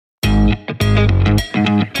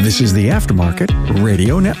This is the Aftermarket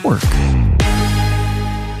Radio Network.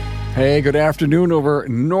 Hey, good afternoon over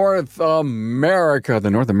North America, the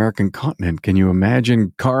North American continent. Can you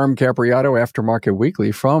imagine Carm Capriato, Aftermarket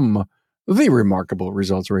Weekly from the Remarkable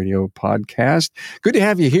Results Radio podcast? Good to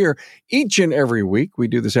have you here each and every week. We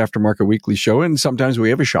do this Aftermarket Weekly show, and sometimes we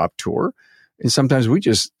have a shop tour, and sometimes we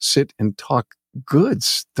just sit and talk good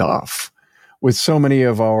stuff with so many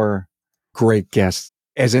of our great guests.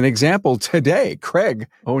 As an example, today, Craig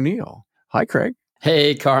O'Neill. Hi, Craig.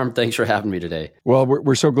 Hey, Carm. Thanks for having me today. Well,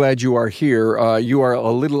 we're so glad you are here. You are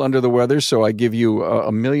a little under the weather, so I give you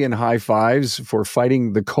a million high fives for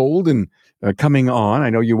fighting the cold and coming on.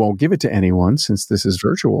 I know you won't give it to anyone since this is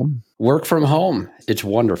virtual. Work from home. It's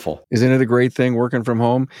wonderful. Isn't it a great thing, working from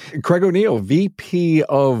home? Craig O'Neill, VP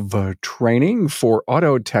of Training for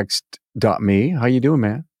Autotext.me. How you doing,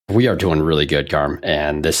 man? We are doing really good, Carm,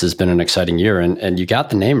 and this has been an exciting year, and you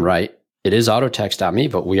got the name right. It is Autotext.me,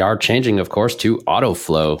 but we are changing, of course, to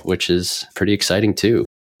Autoflow, which is pretty exciting too.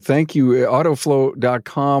 Thank you.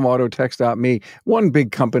 Autoflow.com, Autotext.me, one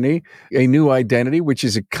big company, a new identity, which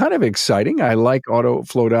is kind of exciting. I like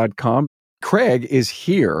Autoflow.com. Craig is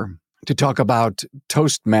here to talk about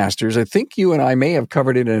Toastmasters. I think you and I may have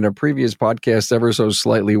covered it in a previous podcast ever so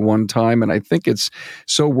slightly one time, and I think it's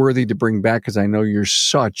so worthy to bring back because I know you're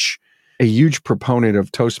such a huge proponent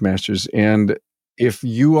of Toastmasters. And if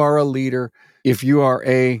you are a leader, if you are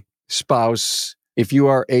a spouse, if you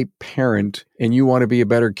are a parent, and you want to be a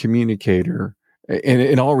better communicator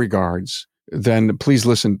in all regards, then please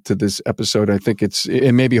listen to this episode. I think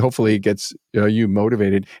and maybe hopefully it gets you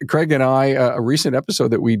motivated. Craig and I, a recent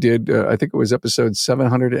episode that we did, I think it was episode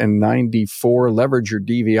 794, Leverage Your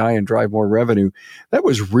DVI and Drive More Revenue. That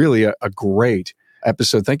was really a great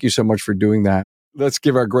episode. Thank you so much for doing that. Let's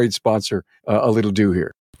give our great sponsor a little due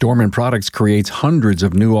here. Dorman Products creates hundreds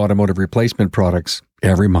of new automotive replacement products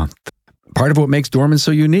every month. Part of what makes Dorman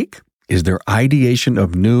so unique is their ideation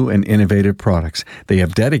of new and innovative products. They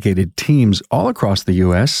have dedicated teams all across the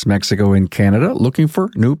U.S., Mexico, and Canada looking for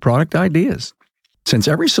new product ideas. Since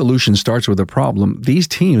every solution starts with a problem, these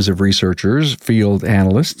teams of researchers, field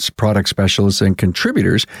analysts, product specialists, and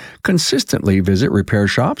contributors consistently visit repair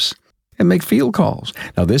shops and make field calls.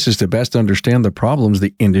 Now, this is to best understand the problems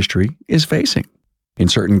the industry is facing. In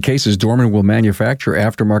certain cases, Dorman will manufacture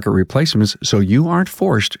aftermarket replacements so you aren't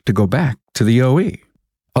forced to go back to the OE.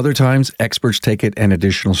 Other times, experts take it an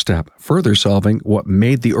additional step, further solving what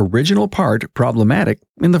made the original part problematic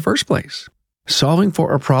in the first place. Solving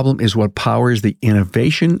for a problem is what powers the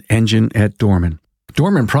innovation engine at Dorman.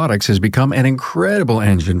 Dorman Products has become an incredible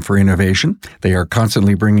engine for innovation. They are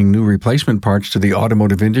constantly bringing new replacement parts to the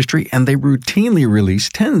automotive industry, and they routinely release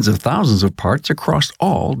tens of thousands of parts across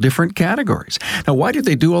all different categories. Now, why do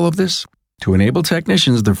they do all of this? To enable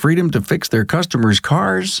technicians the freedom to fix their customers'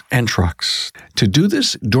 cars and trucks. To do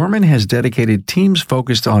this, Dorman has dedicated teams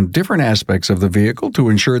focused on different aspects of the vehicle to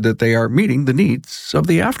ensure that they are meeting the needs of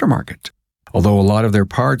the aftermarket. Although a lot of their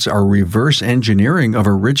parts are reverse engineering of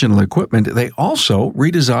original equipment, they also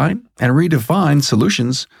redesign and redefine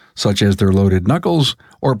solutions such as their loaded knuckles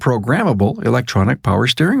or programmable electronic power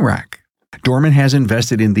steering rack. Dorman has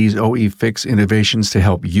invested in these OE fix innovations to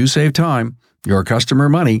help you save time, your customer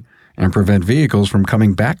money, and prevent vehicles from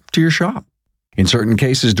coming back to your shop. In certain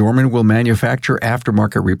cases, Dorman will manufacture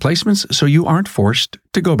aftermarket replacements so you aren't forced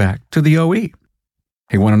to go back to the OE.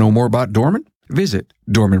 Hey, want to know more about Dorman? Visit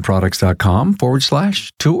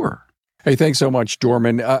dormanproducts.com/tour. Hey, thanks so much,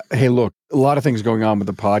 Dorman. Hey, look, a lot of things going on with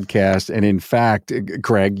the podcast. And in fact,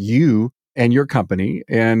 Craig, you and your company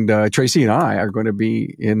and Tracy and I are going to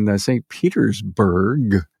be in St.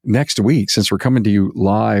 Petersburg next week. Since we're coming to you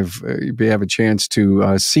live, you have a chance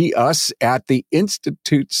to see us at the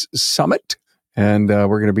Institute's Summit. And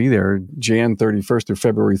we're going to be there Jan 31st through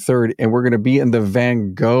February 3rd. And we're going to be in the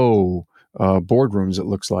Van Gogh boardrooms, it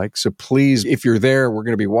looks like. So please, if you're there, we're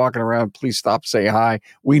going to be walking around. Please stop, say hi.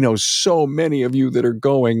 We know so many of you that are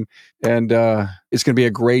going. And it's going to be a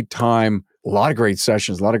great time. A lot of great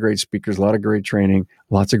sessions, a lot of great speakers, a lot of great training,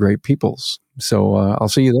 lots of great peoples. So I'll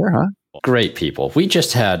see you there, huh? Great people. We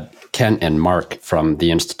just had Ken and Mark from the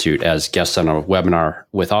Institute as guests on a webinar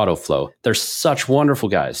with Autoflow. They're such wonderful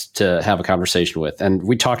guys to have a conversation with. And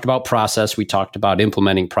we talked about process. We talked about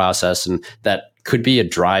implementing process, and that could be a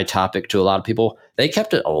dry topic to a lot of people. They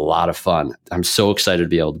kept it a lot of fun. I'm so excited to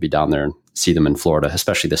be able to be down there and see them in Florida,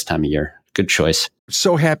 especially this time of year. Good choice.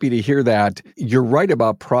 So happy to hear that. You're right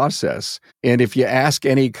about process. And if you ask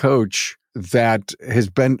any coach that has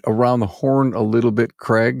been around the horn a little bit,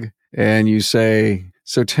 Craig, and you say,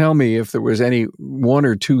 So tell me if there was any one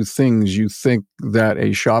or two things you think that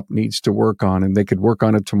a shop needs to work on and they could work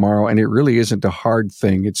on it tomorrow. And it really isn't a hard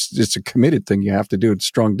thing. It's just a committed thing you have to do. It's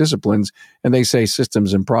strong disciplines. And they say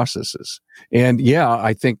systems and processes. And yeah,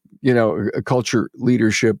 I think, culture,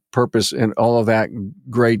 leadership, purpose, and all of that,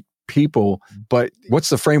 great people. But what's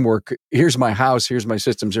the framework? Here's my house. Here's my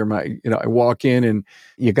systems. I walk in and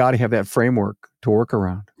you got to have that framework to work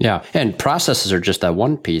around. Yeah. And processes are just that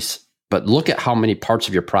one piece. But look at how many parts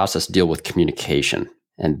of your process deal with communication.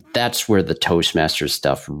 And that's where the Toastmasters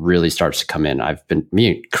stuff really starts to come in.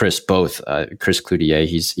 Me and Chris both, Chris Cloutier,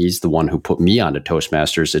 he's the one who put me onto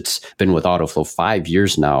Toastmasters. It's been with AutoFlow 5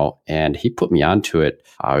 years now, and he put me onto it.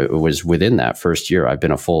 It was within that first year. I've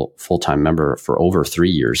been a full-time member for over 3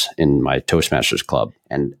 years in my Toastmasters club.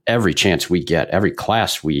 And every chance we get, every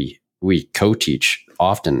class we co-teach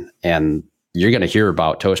often, and you're going to hear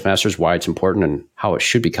about Toastmasters, why it's important, and how it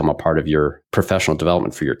should become a part of your professional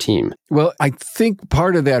development for your team. Well, I think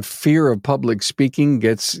part of that fear of public speaking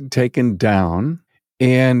gets taken down.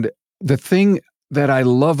 And the thing that I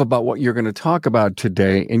love about what you're going to talk about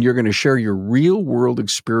today, and you're going to share your real world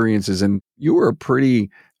experiences, and you were a pretty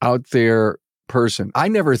out there person. I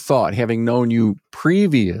never thought, having known you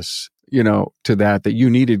previous to that you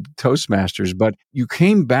needed Toastmasters, but you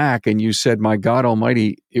came back and you said, my God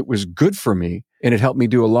Almighty, it was good for me. And it helped me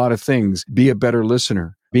do a lot of things, be a better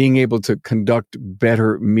listener, being able to conduct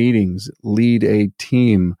better meetings, lead a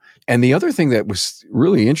team. And the other thing that was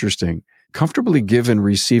really interesting, comfortably give and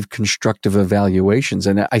receive constructive evaluations.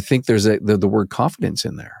 And I think there's the word confidence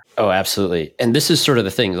in there. Oh, absolutely. And this is sort of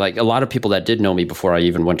the thing. Like a lot of people that did know me before I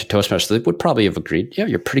even went to Toastmasters, they would probably have agreed, yeah,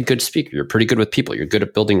 you're a pretty good speaker. You're pretty good with people. You're good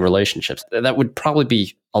at building relationships. That would probably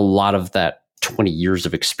be a lot of that 20 years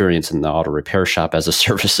of experience in the auto repair shop as a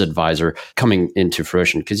service advisor coming into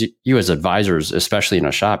fruition. Because you as advisors, especially in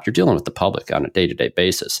a shop, you're dealing with the public on a day-to-day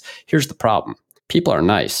basis. Here's the problem. People are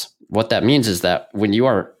nice. What that means is that when you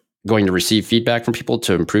are going to receive feedback from people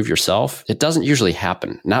to improve yourself, it doesn't usually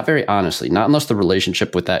happen. Not very honestly, not unless the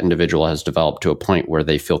relationship with that individual has developed to a point where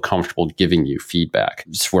they feel comfortable giving you feedback.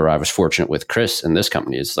 It's where I was fortunate with Chris in this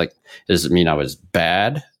company. It's like, does it mean I was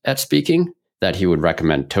bad at speaking, that he would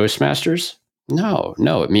recommend Toastmasters? No,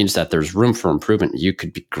 it means that there's room for improvement. You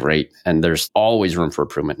could be great, and there's always room for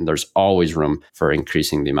improvement, and there's always room for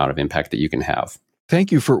increasing the amount of impact that you can have.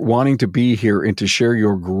 Thank you for wanting to be here and to share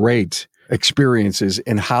your great experiences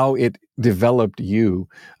and how it developed you.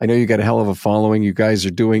 I know you got a hell of a following. You guys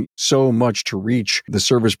are doing so much to reach the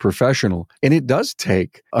service professional. And it does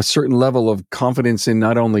take a certain level of confidence in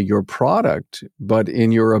not only your product, but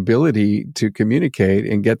in your ability to communicate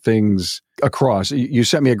and get things across. You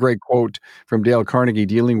sent me a great quote from Dale Carnegie: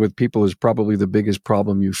 dealing with people is probably the biggest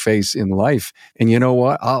problem you face in life. And you know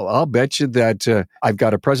what? I'll bet you that I've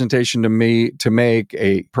got a presentation to make,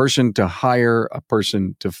 a person to hire, a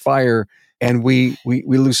person to fire. And we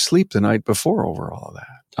lose sleep the night before over all of that.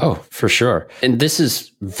 Oh, for sure. And this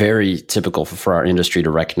is very typical for our industry to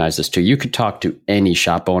recognize this too. You could talk to any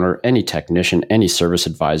shop owner, any technician, any service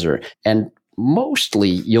advisor, and mostly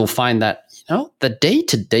you'll find that the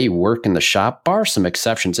day-to-day work in the shop, bar some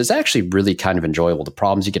exceptions, is actually really kind of enjoyable. The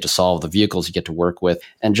problems you get to solve, the vehicles you get to work with,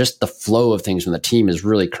 and just the flow of things when the team is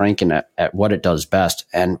really cranking at what it does best.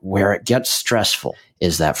 And where it gets stressful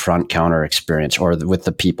is that front counter experience, or with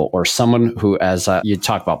the people, or someone who, as you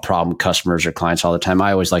talk about problem customers or clients all the time,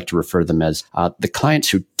 I always like to refer to them as the clients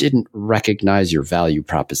who didn't recognize your value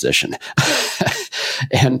proposition.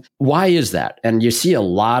 And why is that? And you see a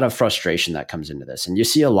lot of frustration that comes into this. And you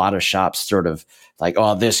see a lot of shops sort of like,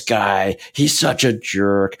 oh, this guy, he's such a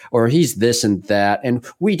jerk, or he's this and that. And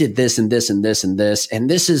we did this and this and this and this.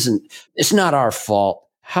 And it's not our fault.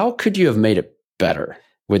 How could you have made it better?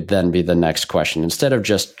 Would then be the next question. Instead of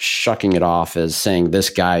just shucking it off as saying this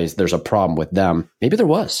guy, there's a problem with them. Maybe there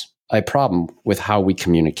was a problem with how we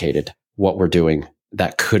communicated what we're doing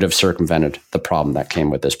that could have circumvented the problem that came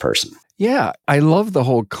with this person. Yeah, I love the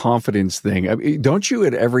whole confidence thing. I mean, don't you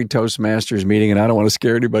at every Toastmasters meeting, and I don't want to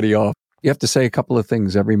scare anybody off, you have to say a couple of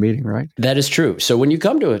things every meeting, right? That is true. So when you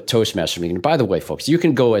come to a Toastmasters meeting, by the way, folks, you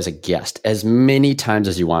can go as a guest as many times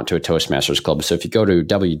as you want to a Toastmasters club. So if you go to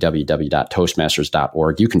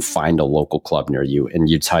www.toastmasters.org, you can find a local club near you, and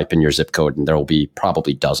you type in your zip code, and there will be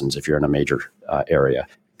probably dozens if you're in a major area.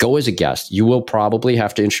 Go as a guest. You will probably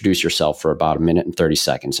have to introduce yourself for about 1 minute and 30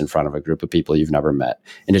 seconds in front of a group of people you've never met.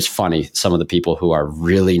 And it's funny, some of the people who are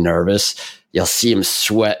really nervous, you'll see them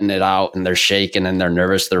sweating it out, and they're shaking and they're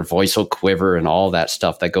nervous. Their voice will quiver and all that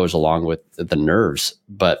stuff that goes along with the nerves.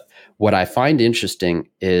 But what I find interesting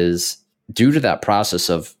is, due to that process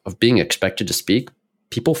of being expected to speak,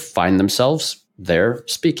 people find themselves there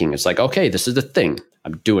speaking. It's like, okay, this is the thing.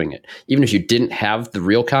 I'm doing it. Even if you didn't have the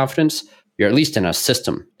real confidence, you're at least in a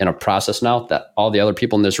system, in a process now that all the other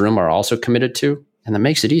people in this room are also committed to. And that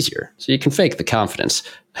makes it easier. So you can fake the confidence.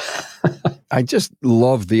 I just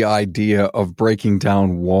love the idea of breaking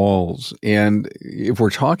down walls. And if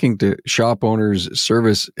we're talking to shop owners,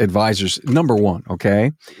 service advisors, number one,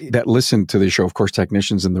 okay, that listen to the show, of course,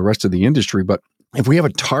 technicians and the rest of the industry. But if we have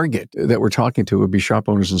a target that we're talking to, it would be shop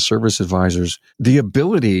owners and service advisors. The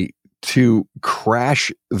ability to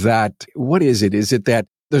crash that, what is it? Is it that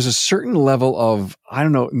there's a certain level of, I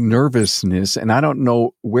don't know, nervousness, and I don't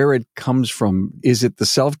know where it comes from. Is it the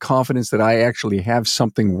self-confidence that I actually have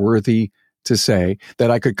something worthy to say, that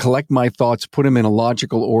I could collect my thoughts, put them in a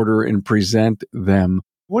logical order, and present them?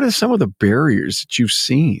 What are some of the barriers that you've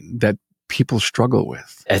seen that people struggle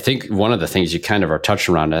with? I think one of the things you kind of are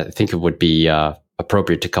touching around, I think it would be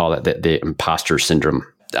appropriate to call it the imposter syndrome.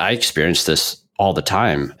 I experienced this all the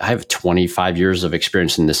time. I have 25 years of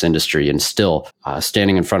experience in this industry, and still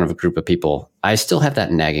standing in front of a group of people, I still have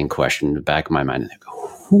that nagging question in the back of my mind.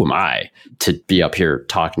 Who am I to be up here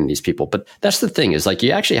talking to these people? But that's the thing, is like, you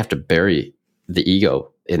actually have to bury the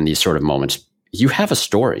ego in these sort of moments. You have a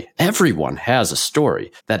story. Everyone has a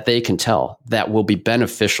story that they can tell that will be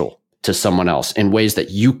beneficial to someone else in ways that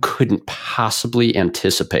you couldn't possibly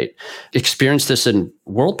anticipate. Experienced this in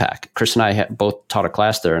WorldPack. Chris and I had both taught a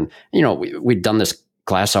class there, and we'd done this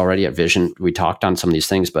class already at Vision. We talked on some of these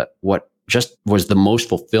things, but what just was the most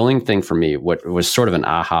fulfilling thing for me, what was sort of an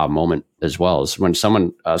aha moment as well, is when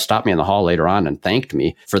someone stopped me in the hall later on and thanked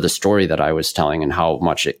me for the story that I was telling and how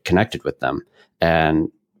much it connected with them.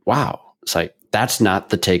 And wow, it's like, that's not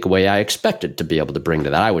the takeaway I expected to be able to bring to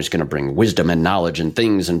that. I was going to bring wisdom and knowledge and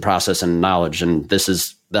things and process and knowledge, and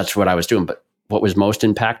that's what I was doing. But what was most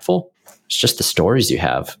impactful? It's just the stories you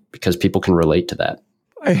have, because people can relate to that.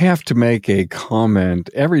 I have to make a comment.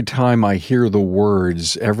 Every time I hear the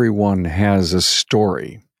words, everyone has a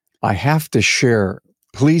story, I have to share.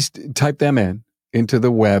 Please type them into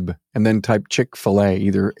the web, and then type Chick-fil-A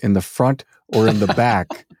either in the front or in the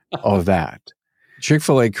back of that.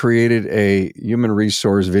 Chick-fil-A created a human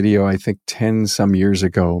resource video, I think 10 some years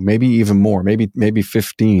ago, maybe even more, maybe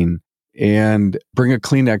 15, and bring a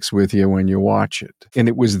Kleenex with you when you watch it. And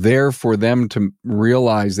it was there for them to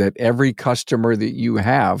realize that every customer that you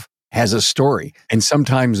have has a story. And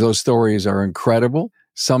sometimes those stories are incredible.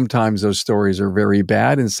 Sometimes those stories are very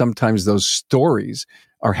bad. And sometimes those stories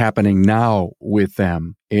are happening now with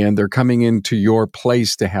them, and they're coming into your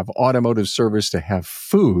place to have automotive service, to have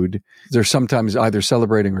food. They're sometimes either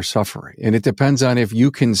celebrating or suffering. And it depends on if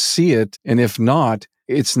you can see it. And if not,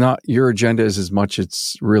 it's not your agenda as much.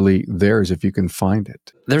 It's really theirs if you can find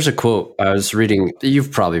it. There's a quote I was reading.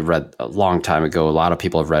 You've probably read a long time ago. A lot of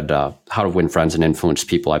people have read How to Win Friends and Influence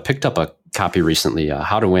People. I picked up a copy recently,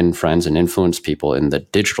 How to Win Friends and Influence People in the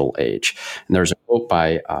Digital Age. And there's a quote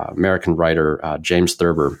by American writer James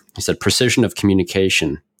Thurber. He said, "Precision of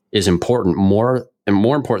communication is important, more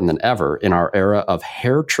important than ever in our era of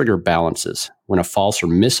hair trigger balances, when a false or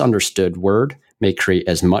misunderstood word may create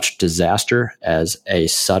as much disaster as a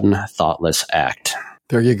sudden thoughtless act."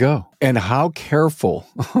 There you go. And how careful.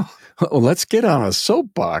 Let's get on a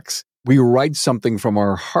soapbox. We write something from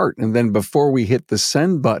our heart, and then before we hit the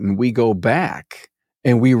send button, we go back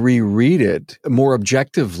and we reread it more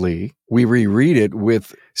objectively. We reread it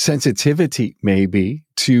with sensitivity, maybe,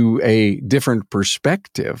 to a different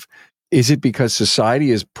perspective. Is it because society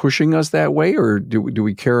is pushing us that way, or do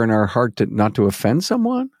we care in our heart not to offend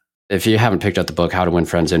someone? If you haven't picked up the book, How to Win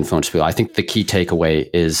Friends, Influence People, I think the key takeaway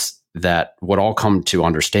is that what I'll come to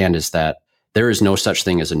understand is that there is no such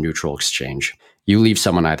thing as a neutral exchange. You leave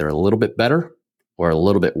someone either a little bit better or a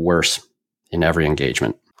little bit worse in every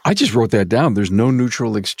engagement. I just wrote that down. There's no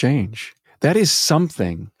neutral exchange. That is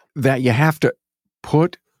something that you have to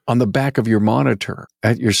put on the back of your monitor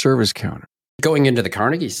at your service counter. Going into the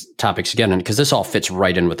Carnegie topics again, and because this all fits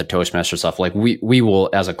right in with the Toastmaster stuff, like we will,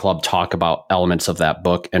 as a club, talk about elements of that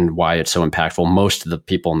book and why it's so impactful. Most of the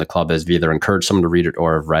people in the club have either encouraged someone to read it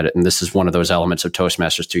or have read it. And this is one of those elements of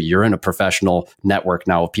Toastmasters too. You're in a professional network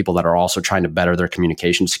now of people that are also trying to better their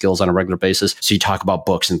communication skills on a regular basis. So you talk about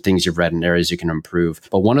books and things you've read and areas you can improve.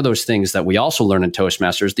 But one of those things that we also learn in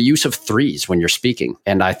Toastmasters is the use of threes when you're speaking.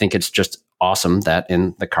 And I think it's just awesome that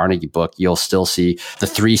in the Carnegie book, you'll still see the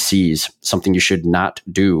 3 C's, something you should not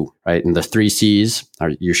do, right? And the 3 C's are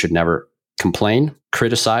you should never complain,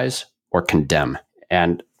 criticize, or condemn.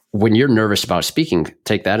 And when you're nervous about speaking,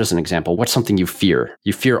 take that as an example. What's something you fear?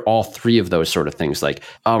 You fear all 3 of those sort of things, like,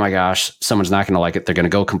 oh my gosh, someone's not going to like it. They're going to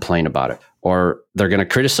go complain about it, or they're going to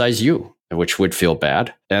criticize you. which would feel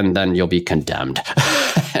bad. And then you'll be condemned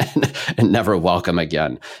and never welcome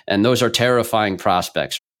again. And those are terrifying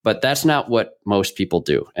prospects. But that's not what most people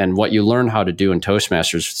do. And what you learn how to do in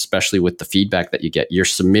Toastmasters, especially with the feedback that you get, you're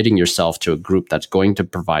submitting yourself to a group that's going to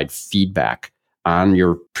provide feedback on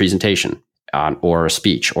your presentation or a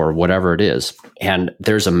speech or whatever it is. And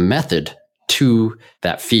there's a method to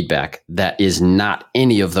that feedback that is not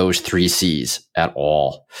any of those 3 C's at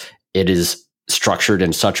all. It is structured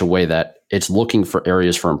in such a way that it's looking for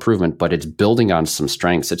areas for improvement, but it's building on some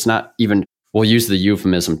strengths. It's not even, we'll use the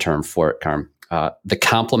euphemism term for it, Carm. The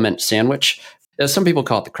compliment sandwich. Some people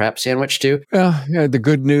call it the crap sandwich too. Yeah, the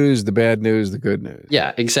good news, the bad news, the good news.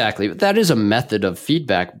 Yeah, exactly. That is a method of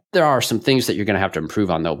feedback. There are some things that you're going to have to improve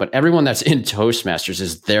on though, but everyone that's in Toastmasters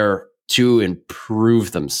is there to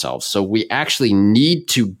improve themselves. So we actually need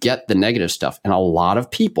to get the negative stuff. And a lot of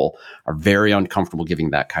people are very uncomfortable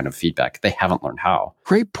giving that kind of feedback. They haven't learned how.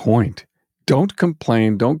 Great point. Don't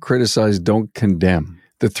complain, don't criticize, don't condemn.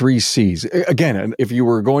 The 3 C's. Again, if you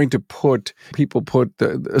were going to put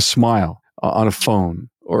a smile on a phone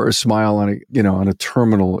or a smile on a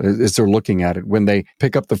terminal as they're looking at it when they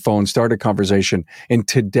pick up the phone, start a conversation. And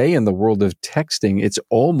today in the world of texting, it's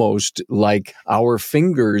almost like our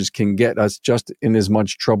fingers can get us just in as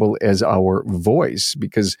much trouble as our voice,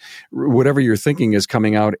 because whatever you're thinking is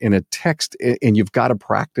coming out in a text, and you've got to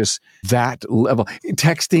practice that level.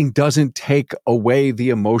 Texting doesn't take away the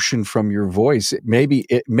emotion from your voice. Maybe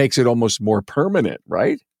it makes it almost more permanent,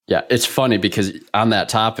 right? Yeah, it's funny because on that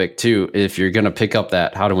topic too, if you're going to pick up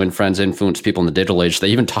that how to win friends, influence people in the digital age, they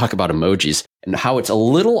even talk about emojis and how it's a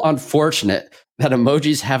little unfortunate that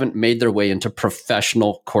emojis haven't made their way into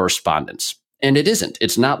professional correspondence. And it isn't.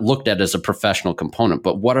 It's not looked at as a professional component.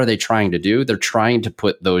 But what are they trying to do? They're trying to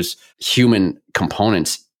put those human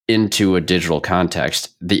components into a digital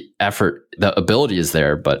context. The effort, the ability is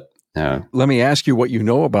there, but let me ask you what you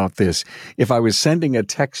know about this. If I was sending a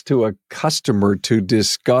text to a customer to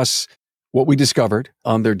discuss what we discovered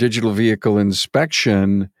on their digital vehicle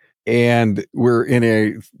inspection, and we're in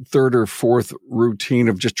a 3rd or 4th routine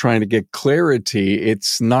of just trying to get clarity,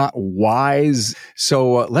 it's not wise.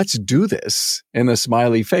 So let's do this in a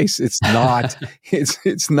smiley face. It's not,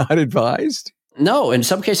 it's not advised. No, in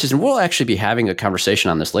some cases, and we'll actually be having a conversation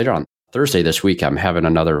on this later on. Thursday this week, I'm having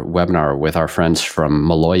another webinar with our friends from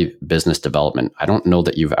Malloy Business Development. I don't know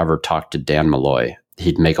that you've ever talked to Dan Malloy.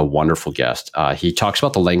 He'd make a wonderful guest. He talks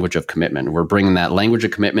about the language of commitment. We're bringing that language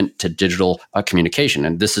of commitment to digital communication.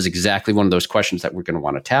 And this is exactly one of those questions that we're going to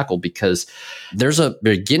want to tackle, because there's a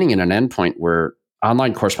beginning and an end point where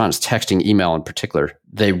online correspondence, texting, email in particular,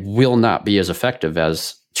 they will not be as effective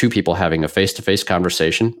as 2 people having a face-to-face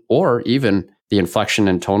conversation, or even the inflection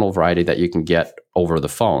and tonal variety that you can get over the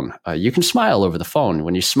phone. You can smile over the phone.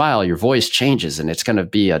 When you smile, your voice changes, and it's going to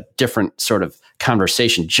be a different sort of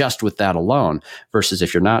conversation just with that alone, versus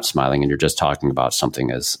if you're not smiling and you're just talking about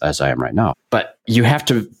something as I am right now. But you have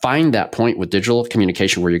to find that point with digital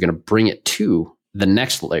communication where you're going to bring it to the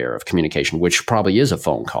next layer of communication, which probably is a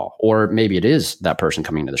phone call, or maybe it is that person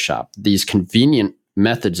coming to the shop. These convenient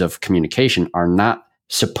methods of communication are not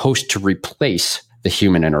supposed to replace the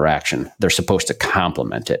human interaction. They're supposed to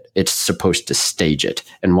complement it. It's supposed to stage it.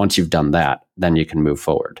 And once you've done that, then you can move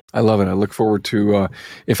forward. I love it. I look forward to,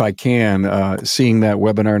 if I can, seeing that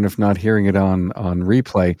webinar, and if not, hearing it on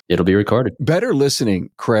replay. It'll be recorded. Better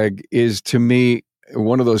listening, Craig, is to me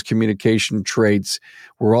one of those communication traits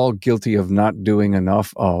we're all guilty of not doing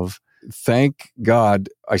enough of. Thank God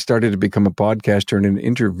I started to become a podcaster in an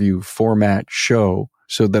interview format show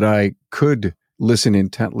so that I could listen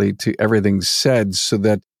intently to everything said, so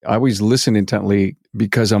that I always listen intently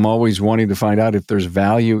because I'm always wanting to find out if there's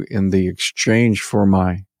value in the exchange for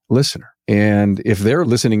my listener. And if they're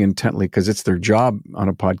listening intently, because it's their job on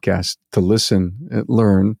a podcast to listen and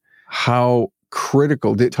learn, how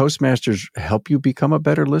critical. Did Toastmasters help you become a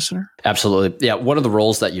better listener? Absolutely. Yeah. One of the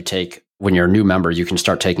roles that you take when you're a new member, you can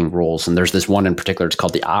start taking roles. And there's this one in particular, it's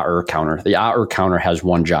called the ah-er counter. The ah-er counter has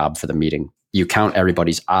one job for the meeting. You count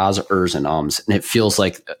everybody's ahs, ers, and ums. And it feels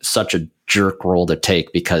like such a jerk role to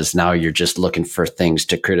take, because now you're just looking for things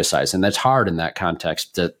to criticize. And that's hard in that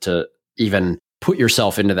context to even put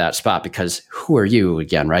yourself into that spot, because who are you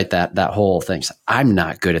again, right? That whole thing. I'm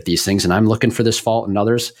not good at these things and I'm looking for this fault in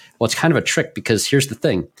others. Well, it's kind of a trick, because here's the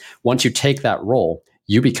thing. Once you take that role,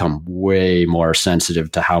 you become way more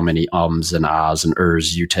sensitive to how many ums and ahs and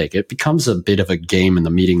ers you take. It becomes a bit of a game in the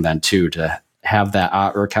meeting then too, to have that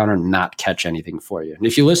ah-er counter not catch anything for you. And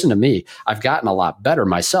if you listen to me, I've gotten a lot better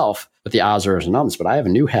myself with the ahs, ers, and ums, but I have a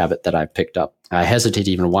new habit that I've picked up. I hesitate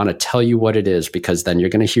to even want to tell you what it is, because then you're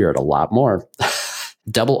going to hear it a lot more.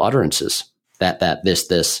 Double utterances.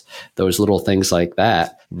 this, those little things like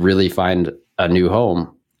that really find a new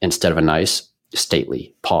home instead of a nice,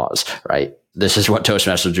 stately pause, right? This is what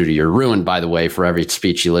Toastmasters do to you. You're ruined, by the way, for every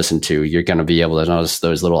speech you listen to. You're going to be able to notice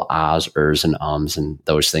those little ahs, ers, and ums and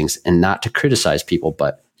those things, and not to criticize people,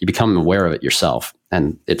 but you become aware of it yourself,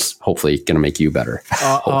 and it's hopefully going to make you better.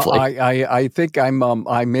 Hopefully, I think I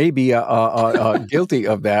may be guilty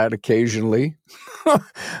of that occasionally.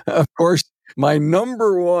 Of course, my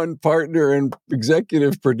number one partner and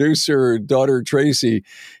executive producer, daughter Tracy,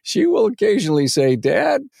 she will occasionally say,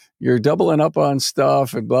 "Dad, you're doubling up on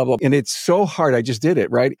stuff and blah, blah." And it's so hard. I just did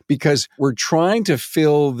it, right? Because we're trying to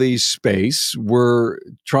fill the space. We're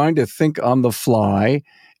trying to think on the fly.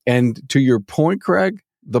 And to your point, Craig,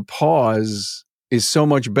 the pause is so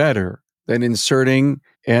much better than inserting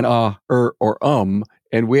an or.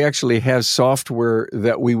 And we actually have software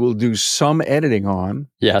that we will do some editing on.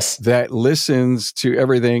 Yes. That listens to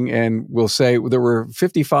everything and will say, there were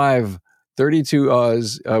 32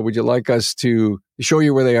 uhs. Would you like us to show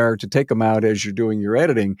you where they are, to take them out as you're doing your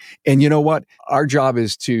editing? And you know what? Our job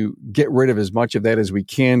is to get rid of as much of that as we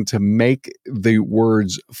can to make the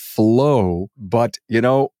words flow. But,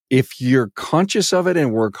 if you're conscious of it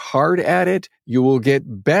and work hard at it, you will get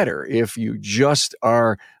better. If you just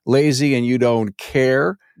are lazy and you don't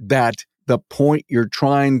care that the point you're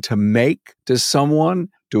trying to make to someone,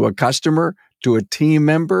 to a customer, to a team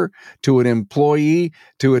member, to an employee,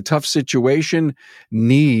 to a tough situation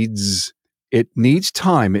needs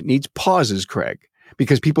time. It needs pauses, Craig,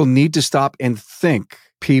 because people need to stop and think.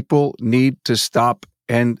 People need to stop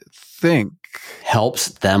and think. Helps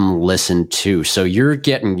them listen too. So you're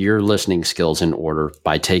getting your listening skills in order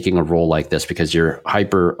by taking a role like this because you're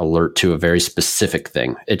hyper alert to a very specific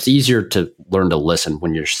thing. It's easier to learn to listen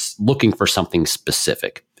when you're looking for something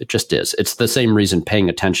specific. It just is. It's the same reason paying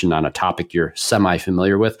attention on a topic you're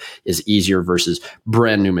semi-familiar with is easier versus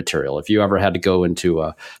brand new material. If you ever had to go into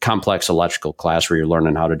a complex electrical class where you're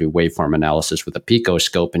learning how to do waveform analysis with a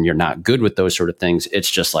picoscope and you're not good with those sort of things,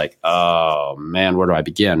 it's just like, oh man, where do I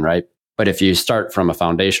begin, right? But if you start from a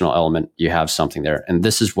foundational element, you have something there. And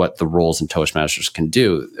this is what the roles in Toastmasters can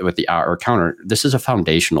do with the or counter. This is a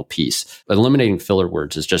foundational piece. Eliminating filler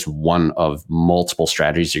words is just one of multiple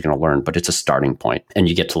strategies you're going to learn, but it's a starting point and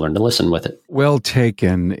you get to learn to listen with it. Well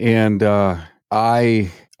taken. And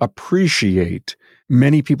I appreciate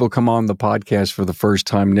many people come on the podcast for the first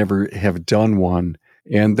time, never have done one,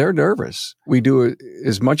 and they're nervous. We do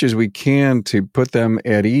as much as we can to put them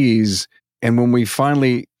at ease. And when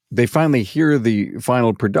they finally hear the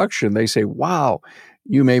final production, they say, "Wow,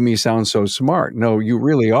 you made me sound so smart." No, you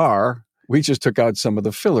really are. We just took out some of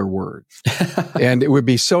the filler words. And it would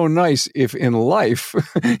be so nice if in life,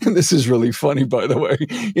 and this is really funny, by the way,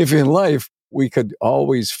 if in life we could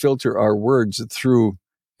always filter our words through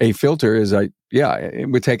a filter, it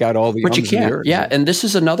would take out all the But you can't. And yeah. And this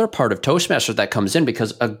is another part of Toastmasters that comes in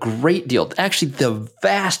because a great deal, actually the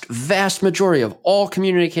vast, vast majority of all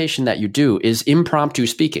communication that you do is impromptu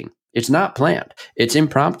speaking. It's not planned. It's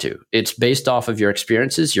impromptu. It's based off of your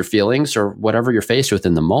experiences, your feelings, or whatever you're faced with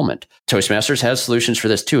in the moment. Toastmasters has solutions for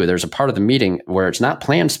this too. There's a part of the meeting where it's not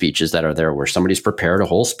planned speeches that are there, where somebody's prepared a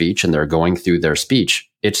whole speech and they're going through their speech.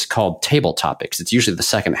 It's called table topics. It's usually the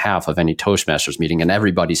second half of any Toastmasters meeting and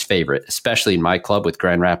everybody's favorite, especially in my club with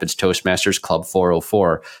Grand Rapids Toastmasters Club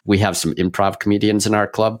 404. We have some improv comedians in our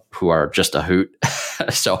club who are just a hoot.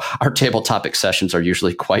 So our table topic sessions are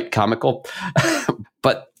usually quite comical.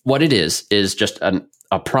 But what it is just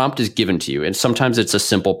a prompt is given to you. And sometimes it's a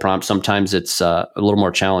simple prompt. Sometimes it's a little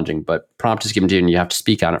more challenging, but prompt is given to you and you have to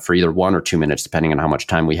speak on it for either 1 or 2 minutes, depending on how much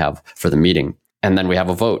time we have for the meeting. And then we have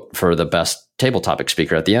a vote for the best table topic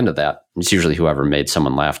speaker at the end of that. It's usually whoever made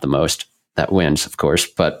someone laugh the most that wins, of course.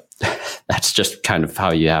 But that's just kind of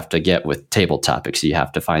how you have to get with table topics. You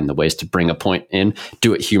have to find the ways to bring a point in,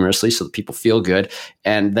 do it humorously so that people feel good.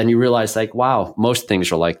 And then you realize like, wow, most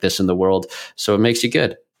things are like this in the world. So it makes you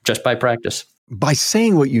good just by practice. By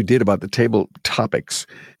saying what you did about the table topics,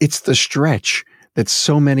 it's the stretch that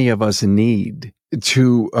so many of us need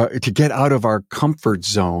to get out of our comfort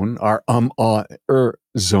zone, our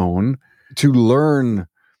zone, to learn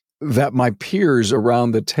that my peers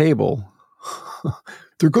around the table,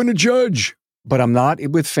 they're going to judge. But I'm not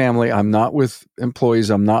with family. I'm not with employees.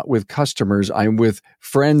 I'm not with customers. I'm with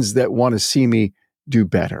friends that want to see me do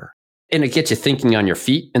better. And it gets you thinking on your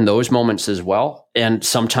feet in those moments as well. And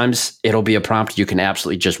sometimes it'll be a prompt you can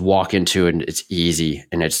absolutely just walk into and it's easy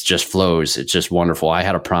and it's just flows. It's just wonderful. I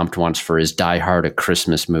had a prompt once for is Die Hard a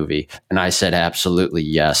Christmas movie? And I said, absolutely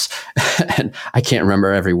yes. And I can't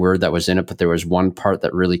remember every word that was in it, but there was one part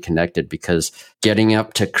that really connected because getting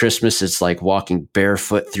up to Christmas, it's like walking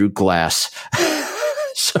barefoot through glass.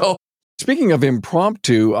 So speaking of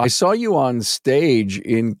impromptu, I saw you on stage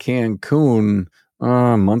in Cancun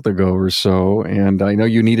a month ago or so, and I know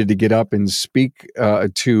you needed to get up and speak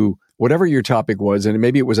to whatever your topic was, and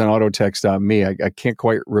maybe it was on autotext.me. I can't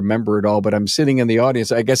quite remember it all, but I'm sitting in the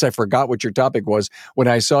audience. I guess I forgot what your topic was when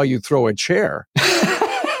I saw you throw a chair.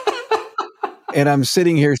 And I'm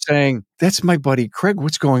sitting here saying, that's my buddy Craig.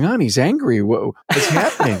 What's going on? He's angry. What's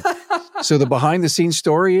happening? So the behind-the-scenes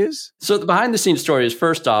story is? So the behind-the-scenes story is,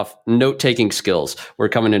 first off, note-taking skills were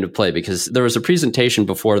coming into play because there was a presentation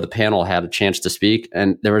before the panel had a chance to speak.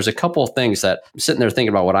 And there was a couple of things that I'm sitting there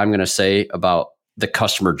thinking about what I'm going to say about the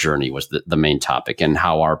customer journey was the main topic and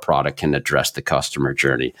how our product can address the customer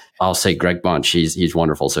journey. I'll say Greg Bunch, he's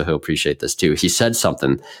wonderful, so he'll appreciate this too. He said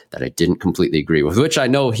something that I didn't completely agree with, which I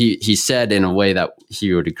know he said in a way that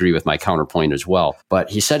he would agree with my counterpoint as well.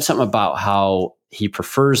 But he said something about how he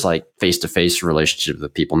prefers like face-to-face relationships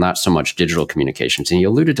with people, not so much digital communications. And he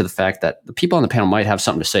alluded to the fact that the people on the panel might have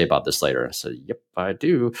something to say about this later. I said, yep, I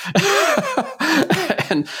do.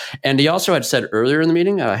 And he also had said earlier in the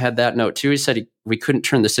meeting, I had that note too. He said we couldn't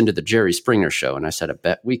turn this into the Jerry Springer show. And I said, I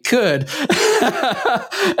bet we could.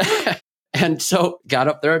 And so got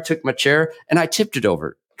up there, I took my chair and I tipped it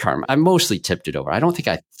over. Carm. I mostly tipped it over. I don't think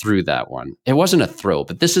I threw that one. It wasn't a throw,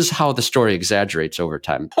 but this is how the story exaggerates over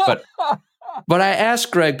time. But I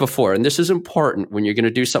asked Greg before, and this is important when you're going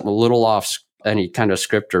to do something a little off any kind of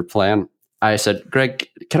script or plan. I said, Greg,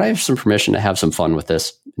 can I have some permission to have some fun with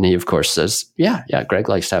this? And he, of course, says, yeah, Greg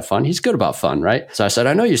likes to have fun. He's good about fun, right? So I said,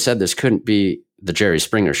 I know you said this couldn't be the Jerry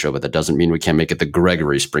Springer show, but that doesn't mean we can't make it the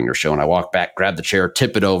Gregory Springer show. And I walked back, grabbed the chair,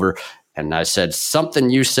 tip it over, and I said, something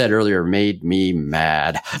you said earlier made me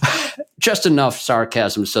mad. Just enough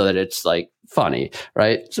sarcasm so that it's like funny,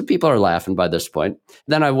 right? So people are laughing by this point.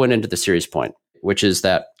 Then I went into the serious point, which is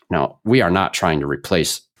that now we are not trying to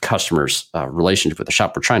replace customers' relationship with the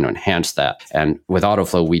shop. We're trying to enhance that. And with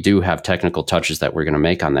AutoFlow, we do have technical touches that we're going to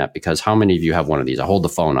make on that, because how many of you have one of these? I hold the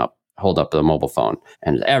phone up, hold up the mobile phone,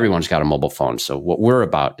 and everyone's got a mobile phone. So what we're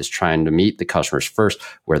about is trying to meet the customers first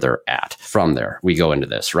where they're at. From there, we go into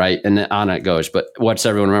this, right? And then on it goes. But what's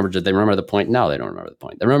everyone remember? Did they remember the point? No, they don't remember the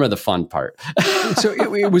point. They remember the fun part. So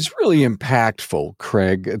it was really impactful,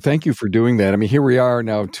 Craig. Thank you for doing that. I mean, here we are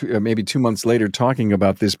now, maybe 2 months later talking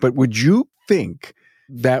about this, but would you think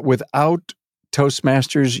that without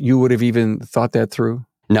Toastmasters, you would have even thought that through?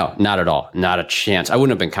 No, not at all. Not a chance. I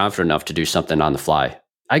wouldn't have been confident enough to do something on the fly.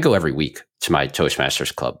 I go every week to my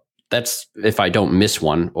Toastmasters club. That's if I don't miss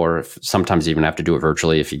one, or if sometimes even have to do it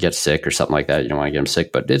virtually if you get sick or something like that. You don't want to get them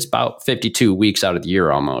sick, but it's about 52 weeks out of the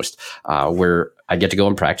year almost, where I get to go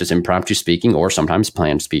and practice impromptu speaking or sometimes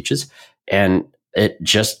planned speeches. And it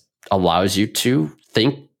just allows you to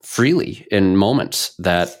think freely in moments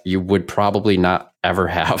that you would probably not ever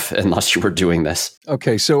have unless you were doing this.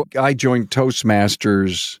 Okay, so I joined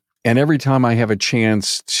Toastmasters, and every time I have a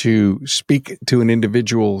chance to speak to an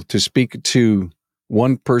individual, to speak to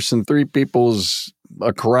one person, three people's,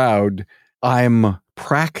 a crowd, I'm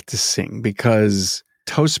practicing, because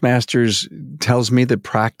Toastmasters tells me that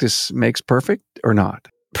practice makes perfect, or not?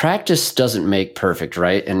 Practice doesn't make perfect,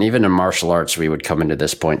 right? And even in martial arts, we would come into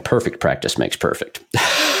this point, perfect practice makes perfect.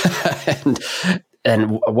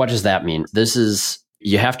 and what does that mean?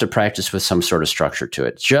 You have to practice with some sort of structure to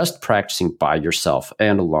it. Just practicing by yourself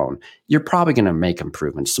and alone, you're probably going to make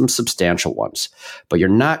improvements, some substantial ones, but you're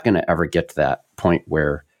not going to ever get to that point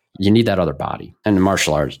where you need that other body. And in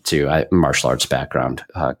martial arts too, martial arts background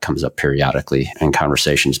comes up periodically in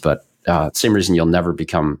conversations, but same reason you'll never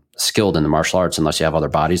become skilled in the martial arts unless you have other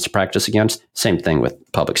bodies to practice against. Same thing with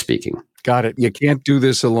public speaking. Got it. You can't do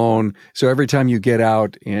this alone. So every time you get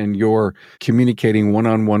out and you're communicating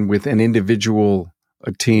one-on-one with an individual,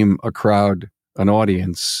 a team, a crowd, an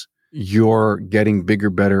audience, you're getting bigger,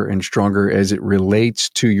 better, and stronger as it relates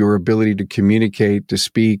to your ability to communicate, to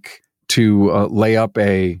speak, to lay up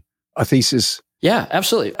a thesis. Yeah,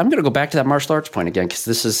 absolutely. I'm going to go back to that martial arts point again,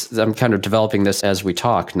 because I'm kind of developing this as we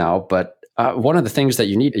talk now. But one of the things that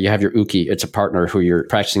you have your uke. It's a partner who you're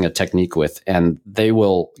practicing a technique with, and they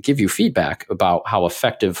will give you feedback about how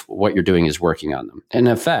effective what you're doing is working on them. And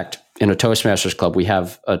in fact, in a Toastmasters club, we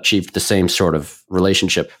have achieved the same sort of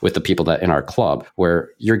relationship with the people that in our club, where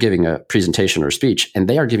you're giving a presentation or speech, and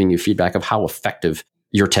they are giving you feedback of how effective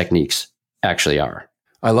your techniques actually are.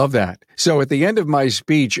 I love that. So at the end of my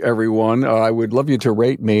speech, everyone, I would love you to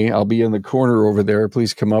rate me. I'll be in the corner over there.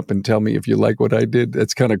 Please come up and tell me if you like what I did.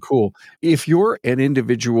 That's kind of cool. If you're an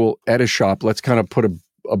individual at a shop, let's kind of put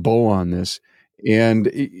a bow on this. And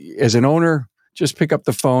as an owner, just pick up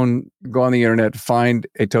the phone, go on the internet, find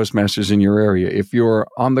a Toastmasters in your area. If you're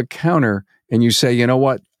on the counter and you say, you know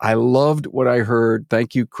what, I loved what I heard.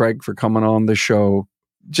 Thank you, Craig, for coming on the show.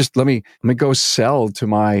 Just let me go sell to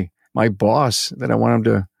my boss that I want him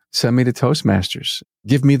to send me to Toastmasters.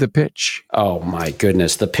 Give me the pitch. Oh my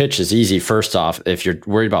goodness. The pitch is easy. First off, if you're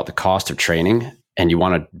worried about the cost of training and you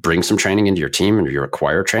want to bring some training into your team and you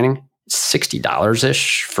require training,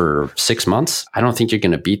 $60-ish for 6 months. I don't think you're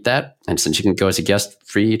going to beat that. And since you can go as a guest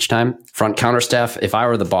free each time, front counter staff, if I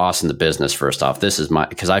were the boss in the business, first off, this is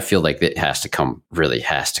because I feel like it really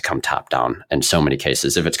has to come top down in so many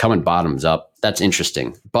cases. If it's coming bottoms up, that's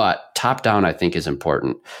interesting. But top down, I think, is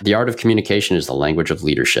important. The art of communication is the language of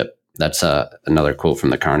leadership. That's another quote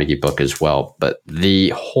from the Carnegie book as well. But the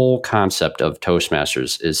whole concept of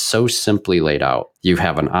Toastmasters is so simply laid out. You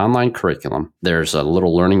have an online curriculum. There's a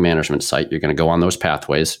little learning management site. You're going to go on those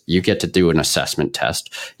pathways. You get to do an assessment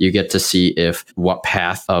test. You get to see what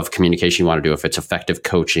path of communication you want to do, if it's effective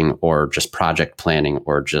coaching or just project planning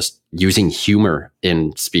or just using humor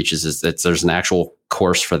in speeches. There's an actual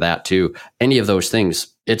course for that too. Any of those things,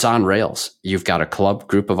 it's on rails. You've got a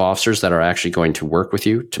group of officers that are actually going to work with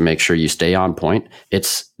you to make sure you stay on point.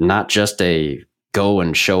 It's not just a go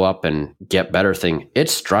and show up and get better thing.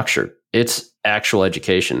 It's structured. It's actual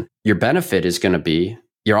education. Your benefit is going to be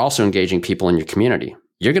you're also engaging people in your community.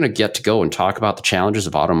 You're going to get to go and talk about the challenges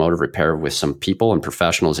of automotive repair with some people and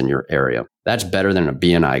professionals in your area. That's better than a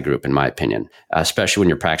BNI group, in my opinion, especially when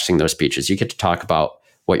you're practicing those speeches. You get to talk about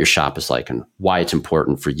what your shop is like and why it's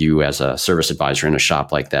important for you as a service advisor in a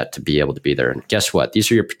shop like that to be able to be there. And guess what?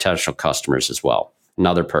 These are your potential customers as well.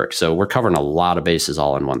 Another perk. So we're covering a lot of bases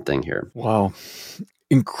all in one thing here. Wow.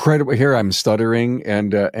 Incredible. Here I'm stuttering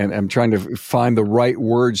and I'm trying to find the right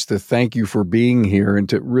words to thank you for being here and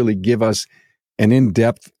to really give us an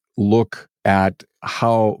in-depth look at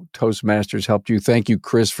how Toastmasters helped you. Thank you,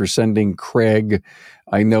 Chris, for sending Craig.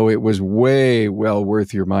 I know it was way well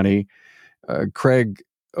worth your money. Craig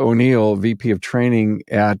O'Neill, VP of Training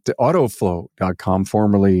at Autoflow.com,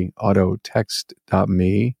 formerly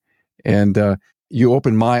Autotext.me. And you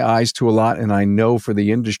opened my eyes to a lot, and I know for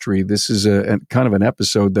the industry, this is a kind of an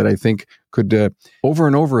episode that I think could over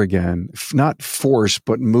and over again, not force,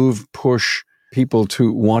 but push people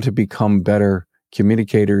to want to become better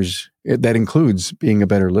communicators. That includes being a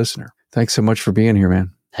better listener. Thanks so much for being here,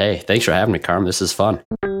 man. Hey, thanks for having me, Carm. This is fun.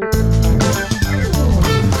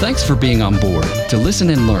 Thanks for being on board to listen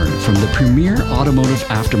and learn from the premier automotive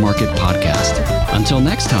aftermarket podcast. Until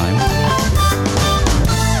next time.